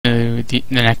to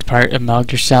the next part of Metal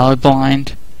Gear Solid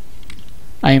Blind.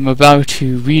 I am about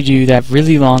to redo that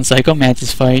really long Psycho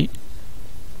Mantis fight.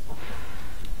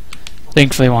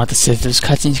 Thankfully I want to save those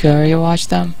cutscenes because I already watched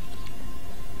them.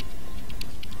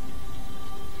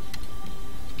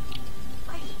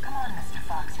 Come on, Mr.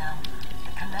 Foxhound.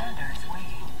 The commander is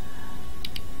waiting.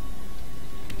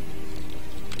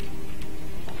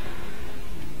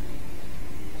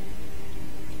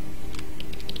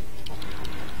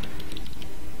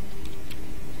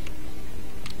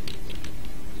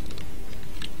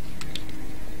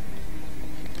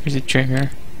 There's a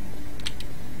trigger.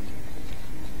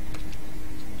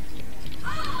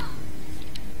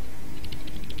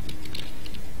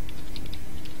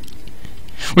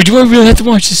 Or do I really have to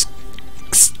watch this?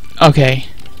 Okay.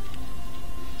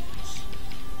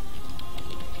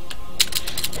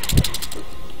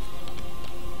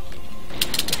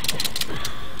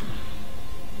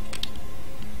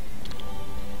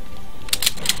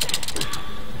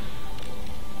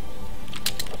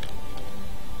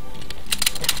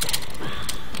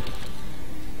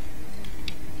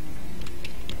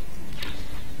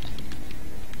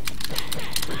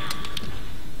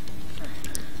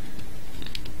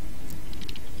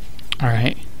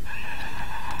 Alright.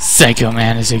 Psycho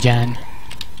Mantis again.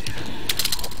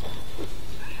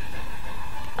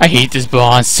 I hate this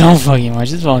boss so fucking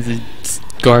much. This boss is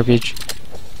garbage.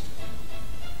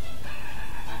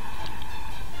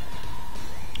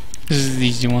 This is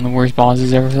easily one of the worst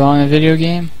bosses ever saw in a video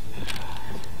game.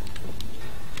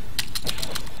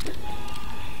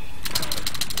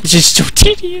 It's just so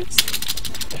tedious.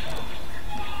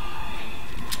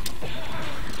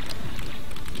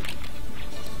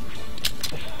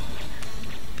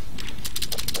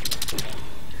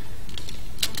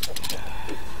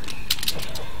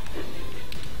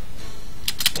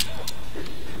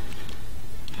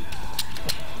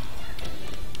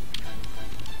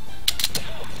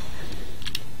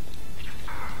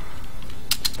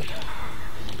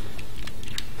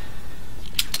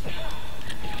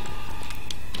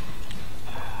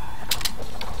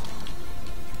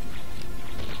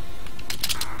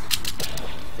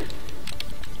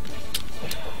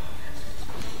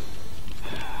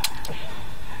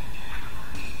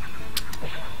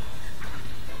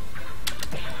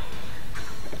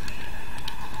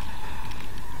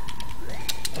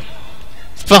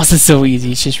 This boss is so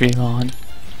easy, it's just really long.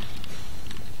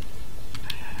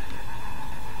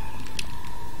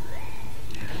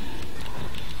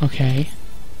 Okay.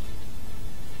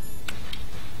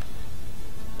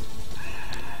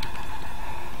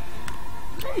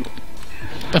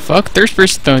 The fuck? Third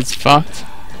person though is fucked.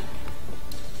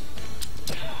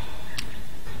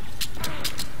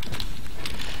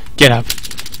 Get up.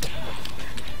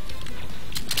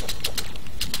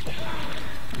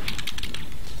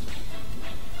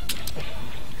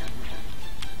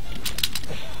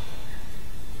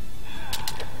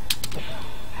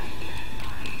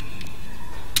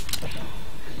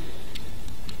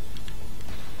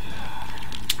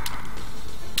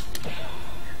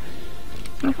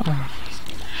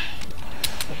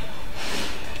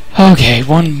 Okay,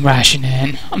 one ration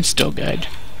in. I'm still good.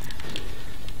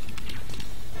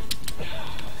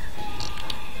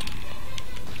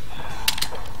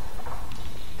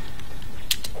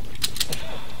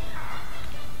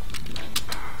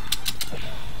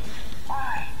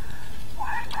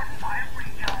 Why couldn't I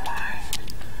read your mind?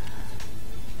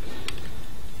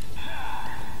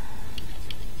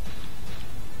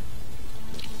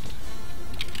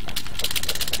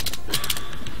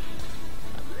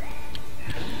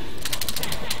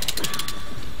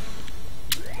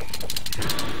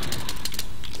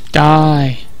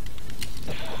 Die.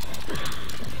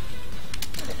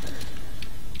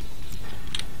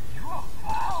 You are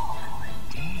powerful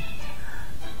indeed,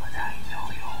 but I know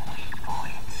your weak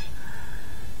points.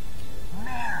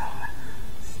 Meryl,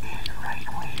 stand right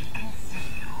where he can see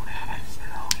you and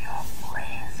blow your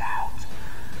brains out.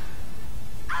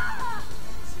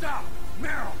 Stop,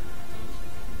 Meryl!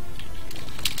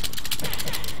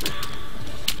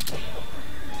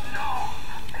 No,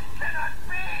 it cannot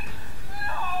be!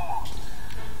 No!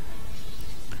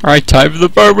 Alright, time for the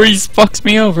part where he fucks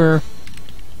me over.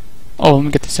 Oh, let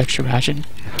me get this extra ration.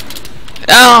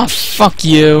 Ah, fuck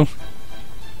you.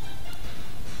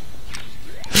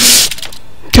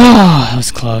 God, that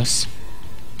was close.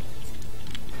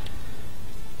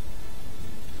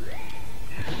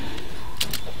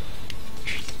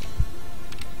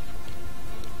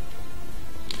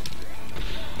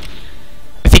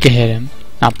 I think I hit him.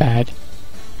 Not bad.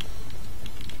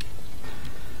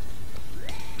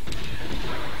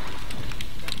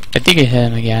 I think I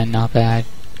hit him again. Not bad.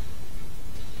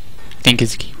 I think think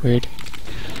is the keyword.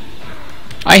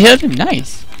 I hit him,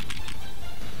 nice.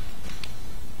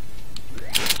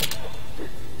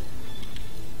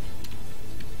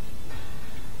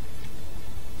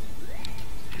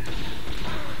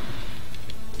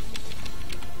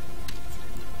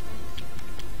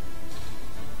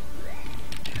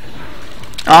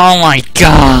 Oh my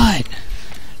god!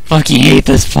 Fucking hate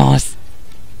this boss.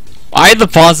 Why the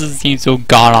bosses seem so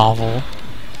god awful?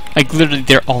 Like literally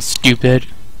they're all stupid.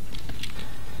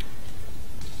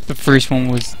 The first one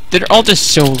was... They're all just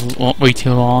so way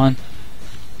too long.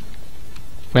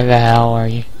 Where the hell are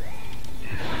you?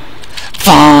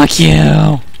 Fuck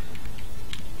you!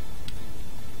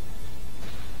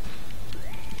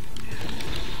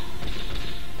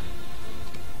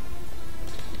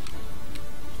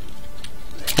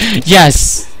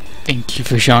 Yes! Thank you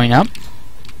for showing up.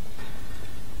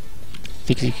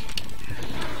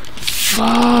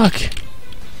 Fuck!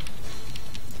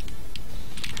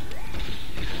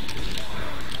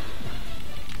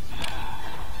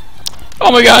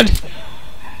 Oh my god!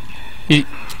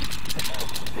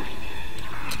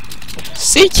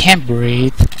 See, can't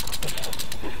breathe.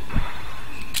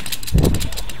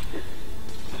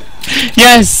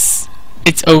 Yes!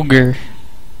 It's ogre.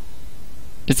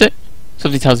 Is it?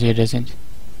 Something tells me it isn't.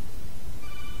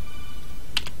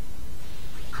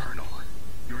 Colonel,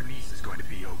 your niece is going to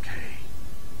be okay.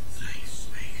 Thanks,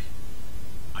 Snake.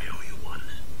 I owe you one.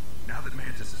 Now that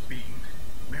Mantis is beaten,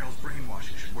 Meryl's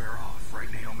brainwashing should wear off,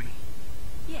 right, Naomi?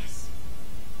 Yes.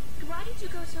 Why did you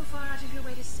go so far out of your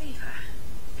way to save her?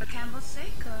 For Campbell's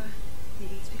sake, or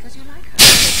maybe it's because you like her?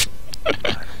 I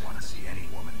don't want to see any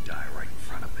woman die right in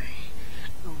front of me.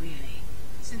 Oh, really?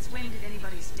 Since when did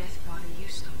anybody's death bother you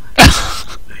so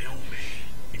much? Naomi,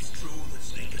 it's true that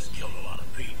Snake has killed a lot of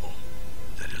people.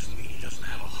 That doesn't mean he doesn't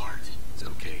have a heart. It's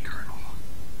okay, Colonel.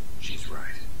 She's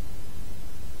right.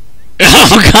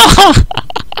 Oh god!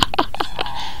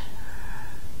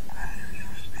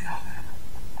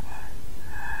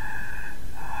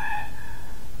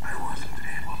 I wasn't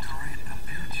able to read the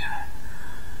future.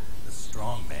 The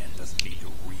strong man doesn't need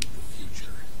to read the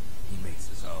future. He makes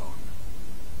his own.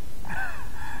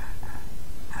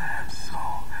 Perhaps so,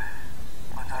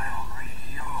 but I'll read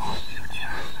your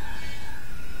future.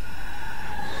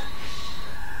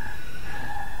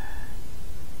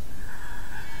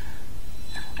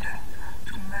 To get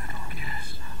to Metal Gear's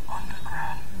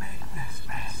underground maintenance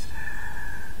base,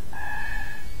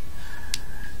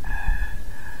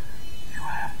 you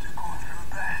have to go through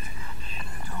that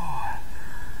hidden door.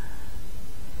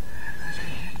 There's a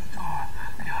hidden door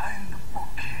behind the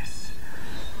bookcase.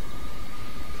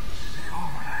 The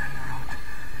overland route.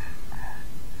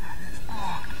 It's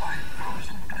blocked by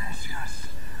frozen glaciers.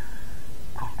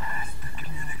 Go past the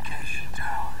communication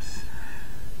towers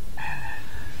and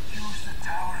use the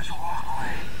tower's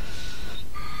walkway.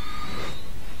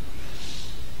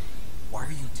 Why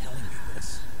are you telling me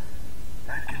this?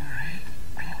 I can read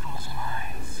people's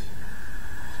minds.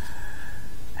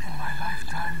 In my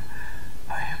lifetime,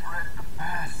 I have read the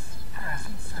past,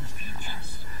 presents, and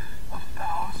futures of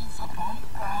thousands upon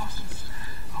thousands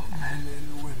of men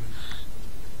and women.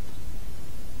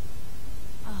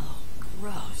 Oh,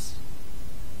 gross.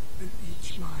 And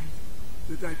each mind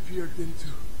that I peered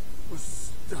into was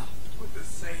stuffed with the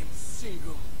same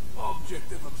single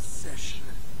object of obsession.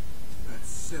 That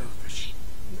selfish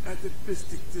and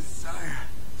atavistic desire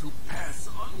to pass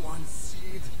on one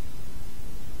seed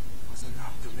was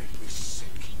enough to make me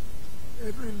sick.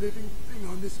 Every living thing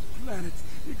on this planet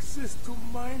exists to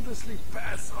mindlessly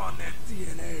pass on their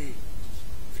DNA.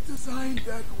 Designed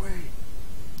that way.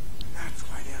 And that's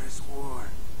why there is war.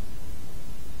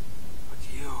 But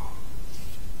you are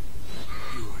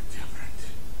different.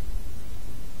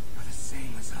 You're the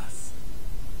same as us.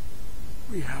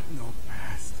 We have no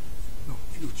past, no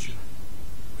future.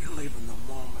 We live in the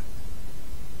moment.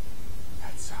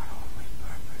 That's our only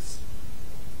purpose.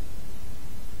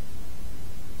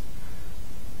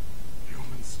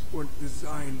 Humans weren't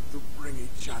designed to bring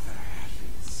each other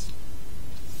happiness.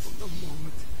 From the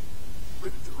moment we're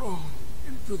thrown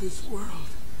into this world,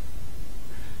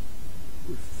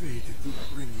 we're fated to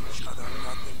bring each other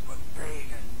nothing but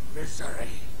pain and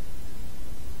misery.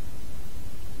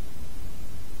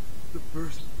 The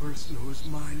first person whose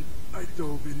mind I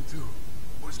dove into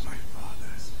was my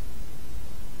father's.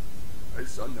 I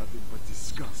saw nothing but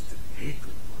disgust and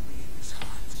hatred for me in his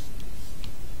heart.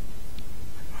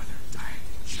 My mother died in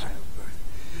childbirth,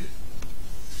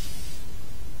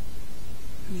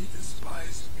 and he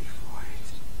despised me for it.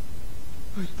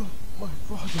 I thought my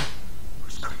father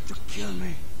was going to kill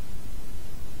me.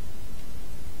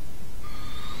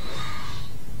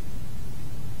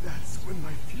 That's when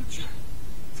my future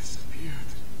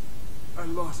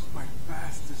lost my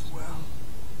past as well.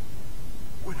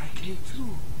 When I came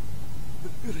to, the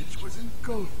village was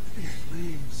engulfed in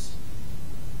flames.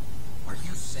 Are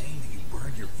you saying that you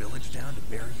burned your village down to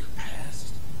bury your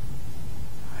past?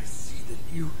 I see that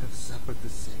you have suffered the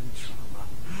same trauma.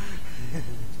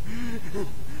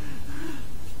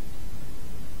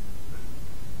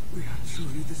 We are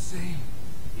truly the same,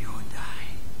 you and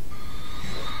I.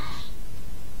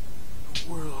 The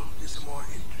world is a more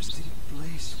interesting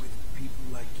place with people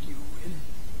like you in it.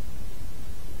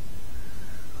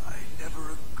 I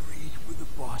never agreed with the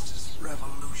boss's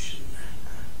revolution.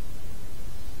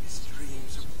 His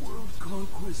dreams of world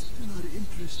conquest do not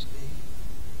interest me.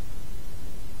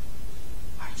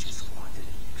 I just wanted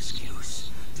an excuse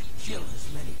to kill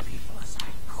as many people as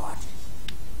I could.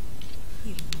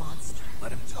 You monster.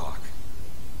 Let him talk.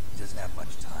 He doesn't have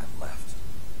much time left.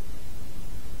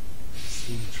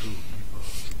 Seem true, people.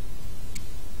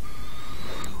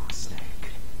 You,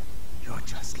 Snake, you're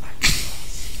just like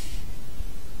us.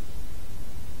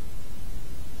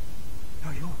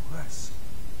 Now you're worse.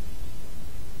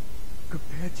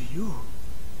 Compared to you,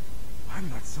 I'm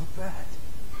not so bad.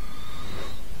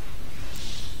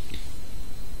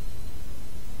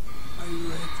 I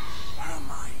read her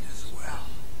mind as well.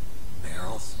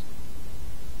 Barrels?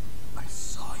 I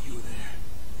saw you there.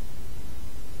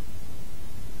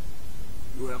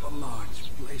 You have a large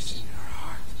place in your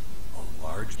heart. A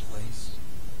large place?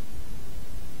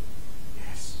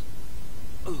 Yes,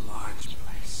 a large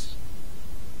place.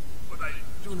 But I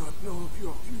do not know if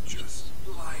your futures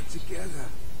lie together.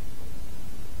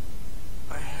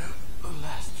 I have a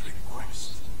last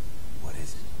request. What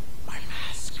is it? My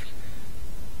mask.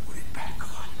 Put it back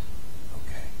on.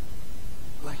 Okay.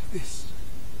 Like this.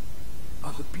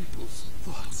 Other people's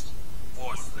thoughts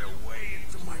force their way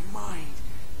into my mind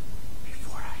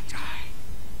before I die.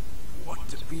 I want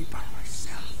to be by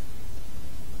myself.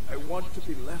 I want to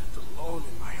be left alone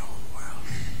in my own world.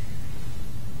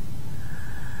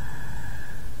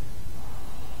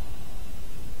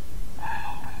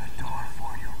 I'll open the door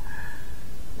for you.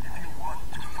 If you want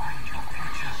to find your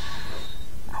future,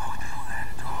 go through that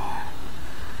door.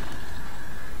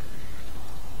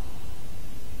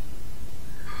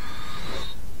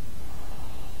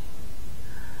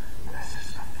 This is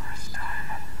the first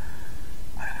time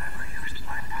I've ever used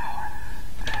my power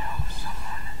to help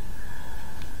someone.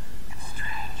 It's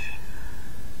strange.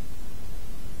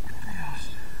 It feels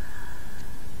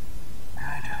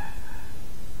kind of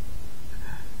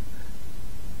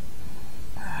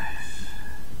nice.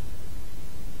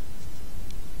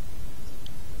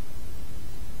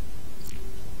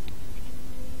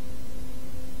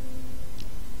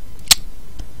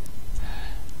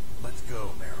 Let's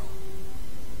go, Meryl.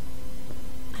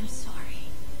 I'm sorry.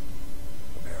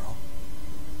 Meryl?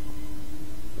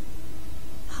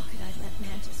 How could I let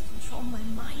Mantis control my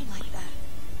mind like that?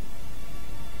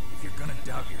 If you're gonna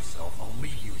doubt yourself, I'll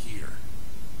leave you here.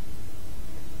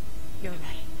 You're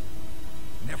right.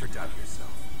 Never doubt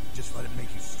yourself. Just let it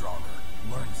make you stronger.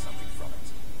 Learn something from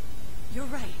it. You're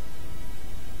right.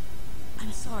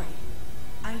 I'm sorry.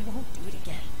 I won't do it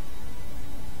again.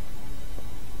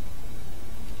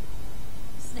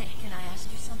 Snake, can I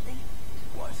ask you something?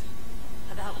 What?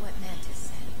 About what Mantis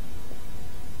said.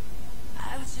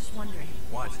 I was just wondering.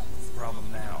 What? What's the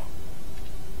problem now?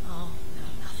 Oh, no,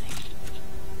 nothing.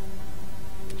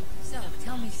 So,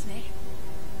 tell me, Snake.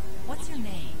 What's your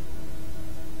name?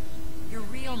 Your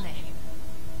real name?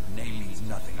 Name means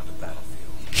nothing on the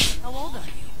battlefield. How old are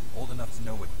you? Old enough to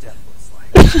know what death looks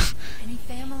like. Any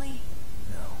family?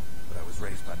 No, but I was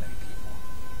raised by many people.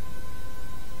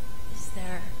 Is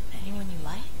there anyone you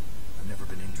like? I've never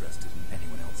been interested in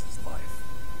anyone else's life.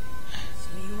 So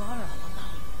you are all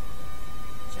alone.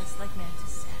 Just like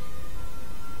Mantis said.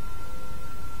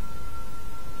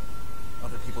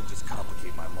 Other people just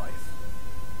complicate my life.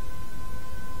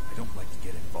 I don't like to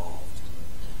get involved.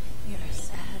 You're a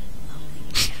sad, lonely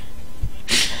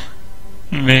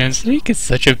man. Man, Snake is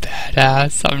such a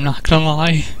badass, I'm not gonna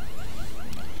lie.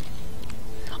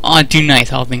 Aw, do nice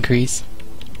health increase.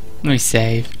 Let me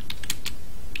save.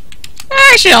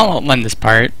 Actually, I'll lend this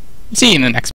part. See you in the next